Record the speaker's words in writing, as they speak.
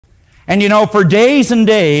And you know, for days and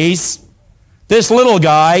days, this little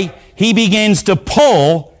guy, he begins to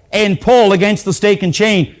pull and pull against the stake and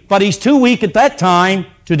chain, but he's too weak at that time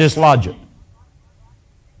to dislodge it.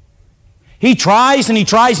 He tries and he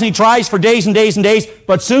tries and he tries for days and days and days,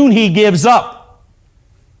 but soon he gives up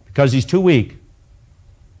because he's too weak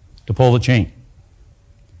to pull the chain.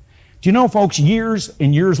 Do you know, folks, years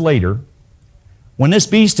and years later, when this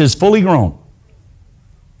beast is fully grown,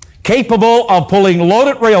 capable of pulling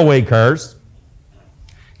loaded railway cars,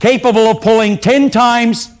 capable of pulling 10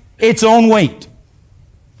 times its own weight,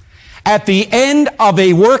 at the end of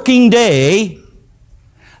a working day,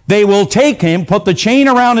 they will take him, put the chain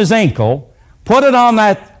around his ankle, put it on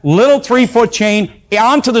that little 3-foot chain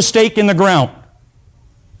onto the stake in the ground.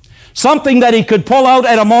 Something that he could pull out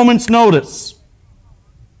at a moment's notice.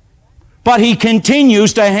 But he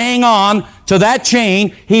continues to hang on to that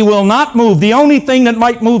chain. He will not move. The only thing that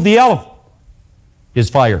might move the elephant is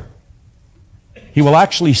fire. He will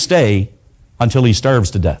actually stay until he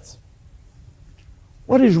starves to death.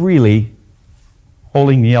 What is really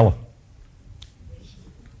holding the elephant?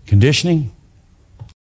 Conditioning,